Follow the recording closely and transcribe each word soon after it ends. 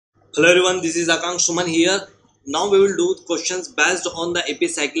Hello everyone, this is Akang Suman here. Now we will do questions based on the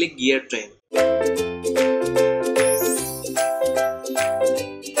epicyclic gear train.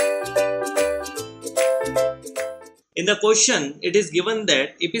 In the question, it is given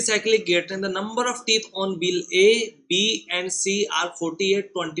that epicyclic gear train, the number of teeth on wheel A, B and C are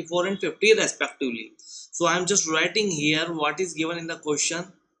 48, 24 and 50 respectively. So I am just writing here what is given in the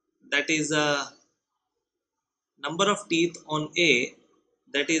question, that is number of teeth on A,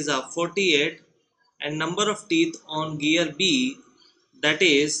 that is 48, and number of teeth on gear B, that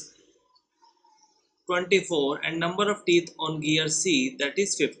is 24, and number of teeth on gear C, that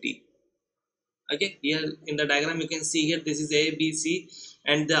is 50. Okay, here in the diagram you can see here, this is A, B, C,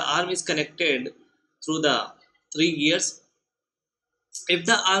 and the arm is connected through the 3 gears. If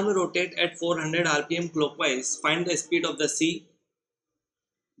the arm rotate at 400 rpm clockwise, find the speed of the C.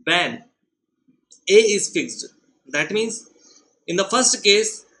 When A is fixed, that means in the first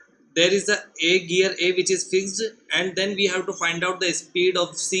case there is the gear A which is fixed, and then we have to find out the speed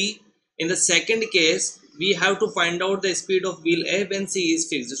of C. In the second case we have to find out the speed of wheel A when C is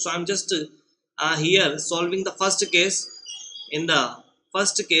fixed. So I'm just here solving the first case. In the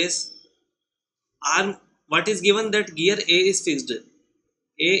first case, arm, what is given, that gear A is fixed.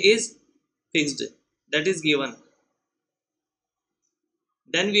 A is fixed, that is given.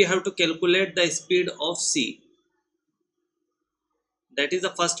 Then we have to calculate the speed of C. That is the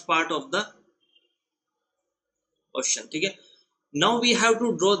first part of the question. Okay. Now we have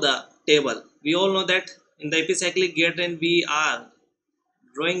to draw the table. We all know that in the epicyclic gear train we are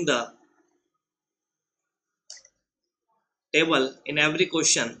drawing the table in every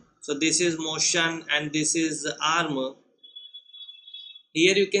question. So this is motion and this is arm.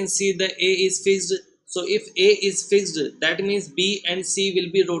 Here you can see the A is fixed. So if A is fixed, that means B and C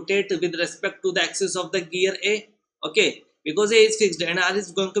will be rotated with respect to the axis of the gear A. Okay, because A is fixed and R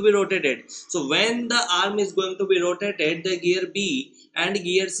is going to be rotated. So when the arm is going to be rotated, the gear B and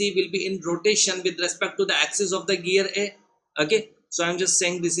gear C will be in rotation with respect to the axis of the gear A. Okay, so I'm just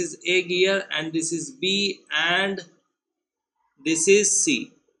saying this is A gear and this is B and this is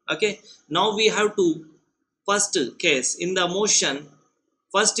C. Okay, now we have to first case in the motion.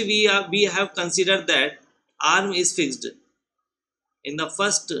 First we have considered that arm is fixed. In the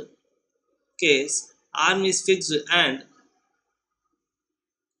first case arm is fixed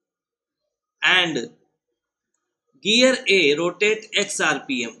and gear A rotate x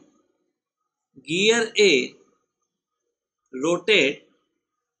rpm. Gear A rotate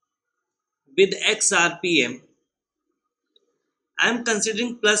with x rpm. I am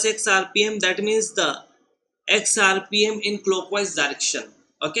considering plus x rpm, that means the x rpm in clockwise direction.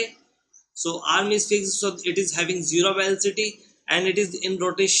 Okay, so arm is fixed, so it is having 0 velocity and it is in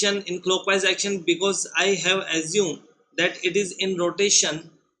rotation in clockwise action, because I have assumed that it is in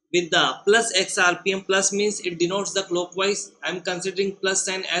rotation with the plus x rpm. Plus means it denotes the clockwise. I am considering plus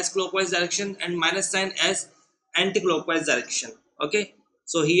sign as clockwise direction and minus sign as anti-clockwise direction. Okay,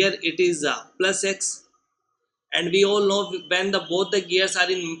 so here it is plus x, and we all know when the both the gears are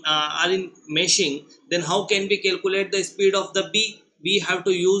in meshing, then how can we calculate the speed of the B? We have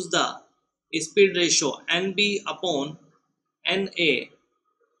to use the speed ratio NB upon NA,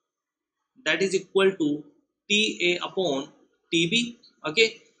 that is equal to TA upon TB.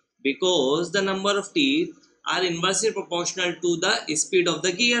 Okay, because the number of teeth are inversely proportional to the speed of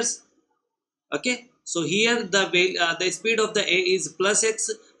the gears. Okay, so here the speed of the A is plus x,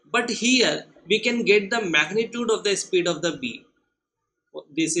 but here we can get the magnitude of the speed of the B.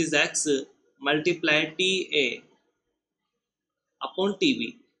 This is x multiplied TA upon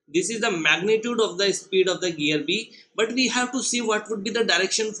TB. This is the magnitude of the speed of the gear B, but we have to see what would be the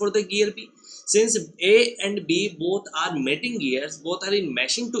direction for the gear B. Since A and B both are mating gears, both are in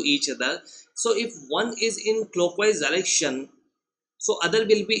meshing to each other, so if one is in clockwise direction, so other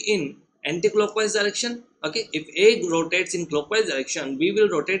will be in anti-clockwise direction. Okay, if A rotates in clockwise direction, B will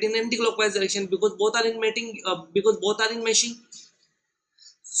rotate in anti-clockwise direction, because both are in mating, because both are in meshing.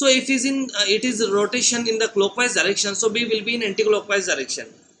 So if it is rotation in the clockwise direction, so B will be in anti-clockwise direction.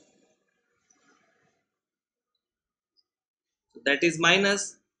 So that is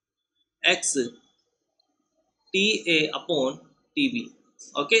minus x TA upon TB.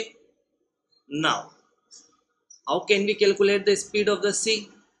 Okay, now how can we calculate the speed of the C?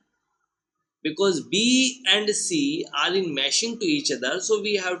 Because B and C are in meshing to each other, so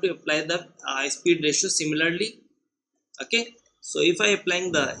we have to apply the speed ratio similarly. Okay, so if I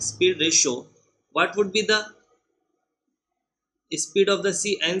applying the speed ratio, what would be the speed of the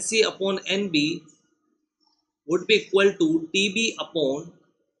C? NC upon NB would be equal to TB upon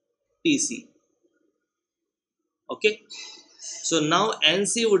TC. Okay, So now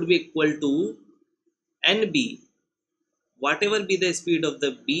NC would be equal to NB, whatever be the speed of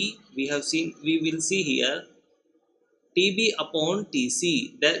the B, we have seen, we will see here TB upon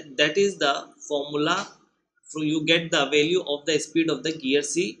TC, that is the formula. So you get the value of the speed of the gear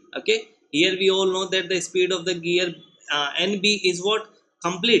C. Okay, here we all know that the speed of the gear NB is what,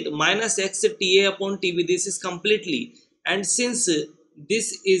 complete, minus x TA upon TB, this is completely. And since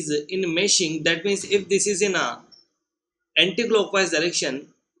this is in meshing, that means if this is in a anti-clockwise direction,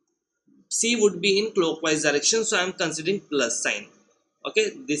 C would be in clockwise direction, so I am considering plus sign.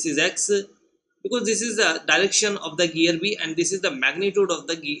 Okay, this is x, because this is the direction of the gear B and this is the magnitude of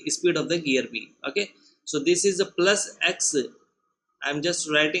the speed of the gear B. Okay, so this is the plus x, I am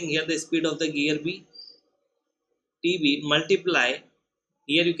just writing here the speed of the gear B, TB, multiply,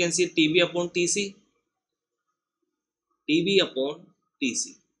 here you can see TB upon TC, TB upon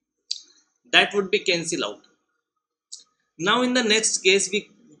TC, that would be cancel out. Now in the next case,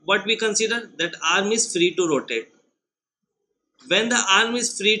 what we consider, that arm is free to rotate. When the arm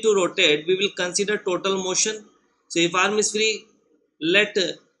is free to rotate, we will consider total motion. So if arm is free, let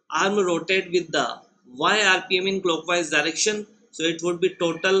arm rotate with the y rpm in clockwise direction. So it would be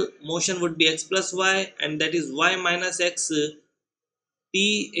total motion would be x plus y, and that is y minus x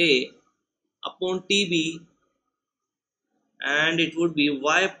ta upon tb, and it would be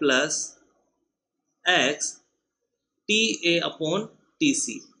y plus x ta upon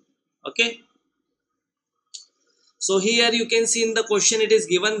tc. Okay, so here you can see in the question it is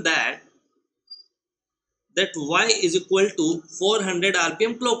given that y is equal to 400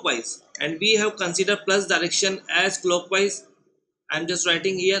 rpm clockwise, and we have considered plus direction as clockwise. I am just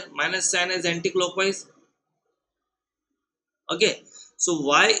writing here minus sign as anti-clockwise. Okay, so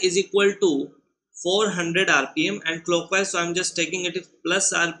y is equal to 400 rpm and clockwise, so I am just taking it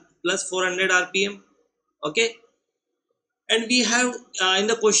plus 400 rpm. Okay, and we have in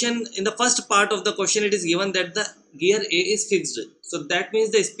the question, in the first part of the question, it is given that the gear A is fixed. So that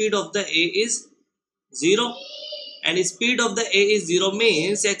means the speed of the A is 0, and speed of the A is 0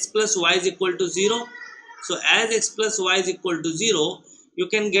 means x plus y is equal to 0. So as x plus y is equal to 0, you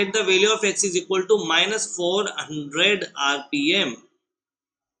can get the value of x is equal to minus 400 rpm,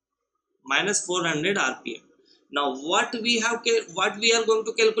 minus 400 rpm. Now what we are going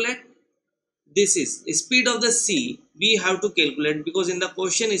to calculate, this is speed of the C, we have to calculate, because in the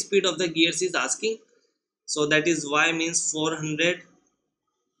question speed of the gears is asking. So that is y means 400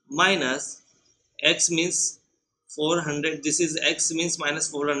 minus x means 400, this is x means minus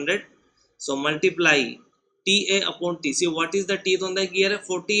 400. So multiply ta upon tc. What is the teeth on the gear?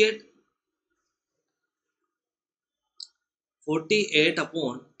 48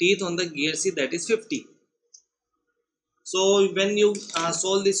 upon teeth on the gear C, that is 50. So when you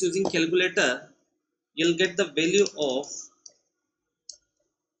solve this using calculator, you'll get the value of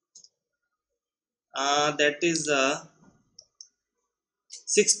that is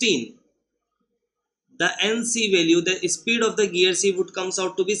 16. The NC value, the speed of the gear C would comes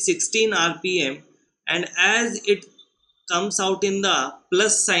out to be 16 rpm, and as it comes out in the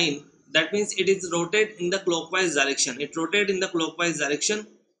plus sign, that means it is rotate in the clockwise direction. It rotate in the clockwise direction.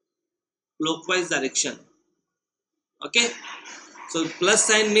 Okay, so plus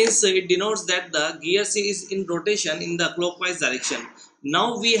sign means it denotes that the gear C is in rotation in the clockwise direction.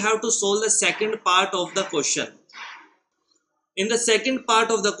 Now we have to solve the second part of the question. In the second part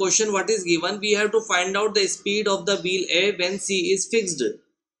of the question, what is given, we have to find out the speed of the wheel A when C is fixed.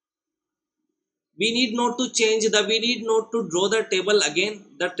 We need not to draw the table again.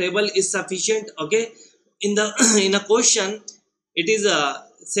 The table is sufficient. Okay, in the in a question, it is a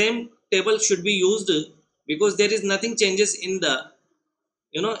same table should be used, because there is nothing changes in the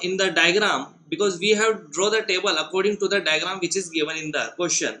in the diagram, because we have draw the table according to the diagram which is given in the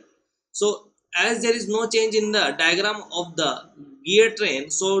question. So as there is no change in the diagram of the gear train,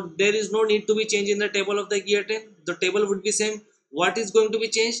 so there is no need to be change in the table of the gear train. The table would be same. What is going to be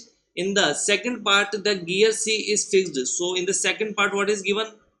changed? In the second part, the gear C is fixed. So in the second part, what is given?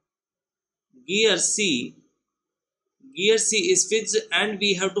 Gear C is fixed, and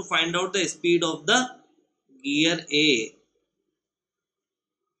we have to find out the speed of the gear A.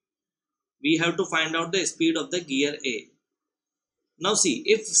 We have to find out the speed of the gear A. Now see,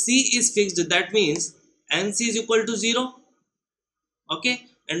 if C is fixed, that means NC is equal to 0. Okay,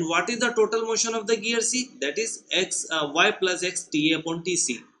 and what is the total motion of the gear C? That is y plus x ta upon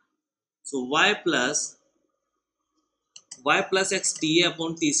tc. So y plus x ta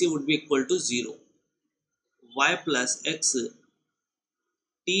upon tc would be equal to 0. Y plus x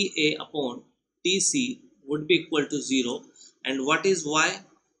ta upon tc would be equal to 0. And what is y?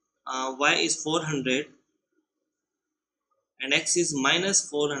 Y is 400, and x is minus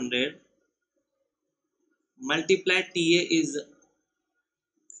 400 multiply TA is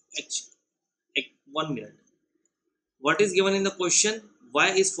h, 1 minute. What is given in the question? Y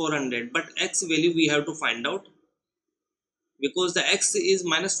is 400, but x value we have to find out, because the x is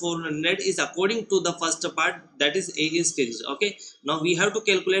minus 400 is according to the first part, that is A is fixed. Okay, now we have to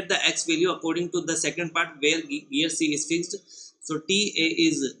calculate the x value according to the second part where gear C is fixed. So TA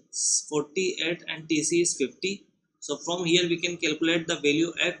is 48 and TC is 50. So from here we can calculate the value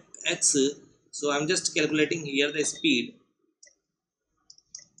of x. So I'm just calculating here the speed.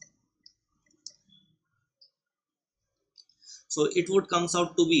 So it would comes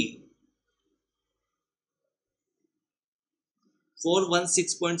out to be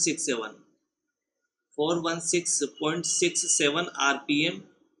 416.67 rpm,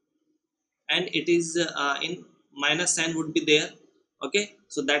 and it is in minus sign would be there. Okay,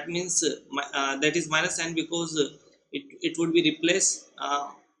 so that means that is minus sign because it would be replaced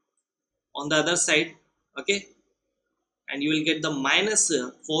on the other side. Okay, and you will get the minus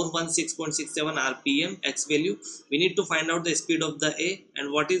 416.67 rpm x value. We need to find out the speed of the A,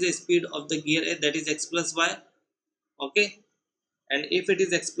 and what is the speed of the gear A? That is x plus y. Okay, and if it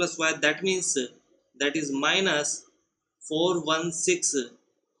is x plus y, that means that is minus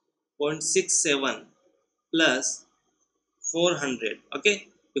 416.67 plus 400. Okay,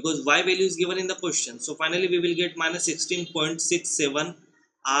 because y value is given in the question. So finally we will get minus 16.67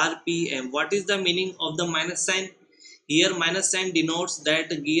 rpm. What is the meaning of the minus sign? Here minus sign denotes that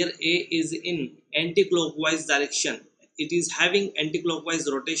gear A is in anti-clockwise direction. It is having anti-clockwise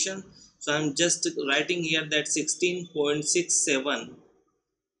rotation. So I'm just writing here that 16.67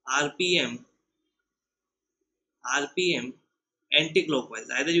 rpm anti-clockwise.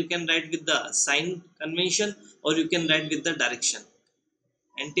 Either you can write with the sign convention or you can write with the direction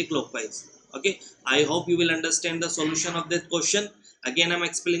anti-clockwise. Okay, I hope you will understand the solution of this question. Again I'm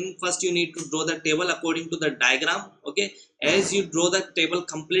explaining. First you need to draw the table according to the diagram. Okay, as you draw the table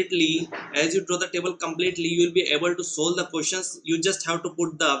completely, you will be able to solve the questions. You just have to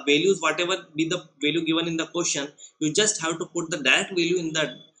put the values, whatever be the value given in the question, you just have to put the direct value in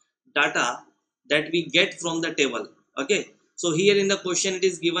the data that we get from the table. Okay, so here in the question it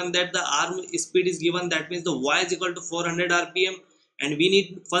is given that the arm speed is given, that means the y is equal to 400 rpm, and we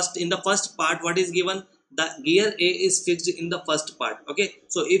need first in the first part what is given, the gear A is fixed in the first part. Okay,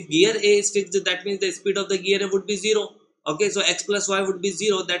 so if gear A is fixed, that means the speed of the gear A would be 0. Okay, so x plus y would be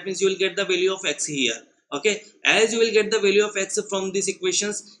 0, that means you will get the value of x here. Okay, as you will get the value of x from these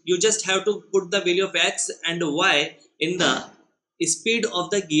equations, you just have to put the value of x and y in the speed of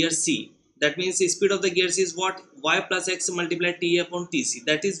the gear C. That means the speed of the gear C is what? Y plus x multiplied T upon TC.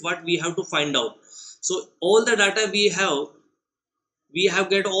 That is what we have to find out. So all the data we have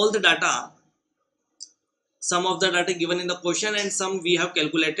get all the data, some of the data given in the question and some we have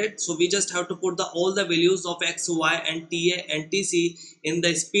calculated. So we just have to put the all the values of x, y and ta and tc in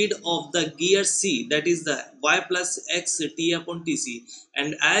the speed of the gear C, that is the y plus x t upon tc,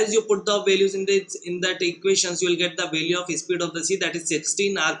 and as you put the values in that equations, you will get the value of speed of the C, that is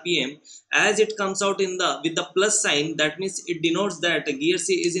 16 rpm. As it comes out in the with the plus sign, that means it denotes that gear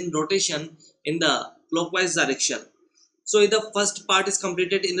C is in rotation in the clockwise direction. So the first part is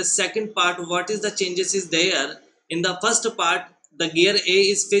completed. In the second part, what is the changes is there? In the first part, the gear A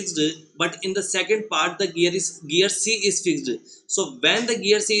is fixed, but in the second part, the gear C is fixed. So when the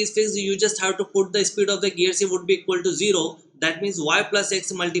gear C is fixed, you just have to put the speed of the gear C would be equal to 0. That means y plus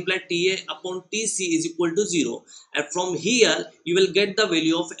x multiplied ta upon tc is equal to 0. And from here, you will get the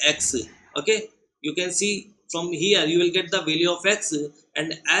value of x. Okay, you can see from here you will get the value of x,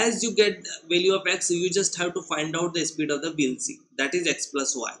 and as you get the value of x, you just have to find out the speed of the wheel C, that is x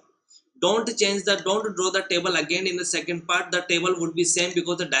plus y. Don't change that, don't draw the table again in the second part. The table would be same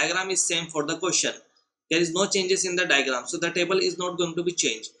because the diagram is same for the question. There is no changes in the diagram, so the table is not going to be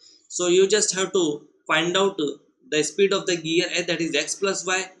changed. So you just have to find out the speed of the gear A, that is x plus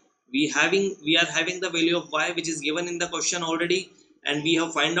y. We are having the value of y which is given in the question already, and we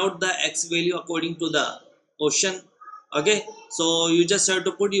have find out the x value according to the question. Okay, so you just have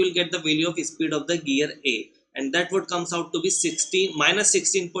to put, you will get the value of speed of the gear A, and that would comes out to be 16 minus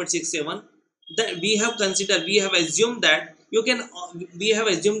 16.67. that we have considered, we have assumed that we have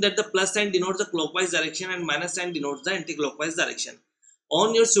assumed that the plus sign denotes the clockwise direction and minus sign denotes the anti-clockwise direction.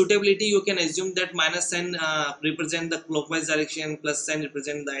 On your suitability, you can assume that minus sign represent the clockwise direction, plus sign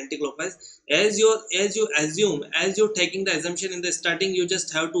represent the anti-clockwise. As you're taking the assumption in the starting, you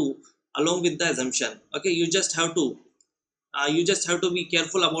just have to along with the assumption. Okay, you just have to be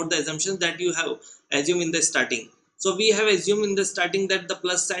careful about the assumptions that you have assumed in the starting. So we have assumed in the starting that the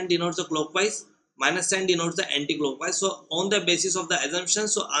plus sign denotes the clockwise, minus sign denotes the anti-clockwise. So on the basis of the assumption,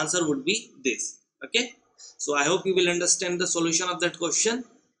 so answer would be this. Okay, so I hope you will understand the solution of that question.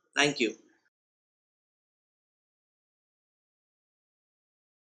 Thank you.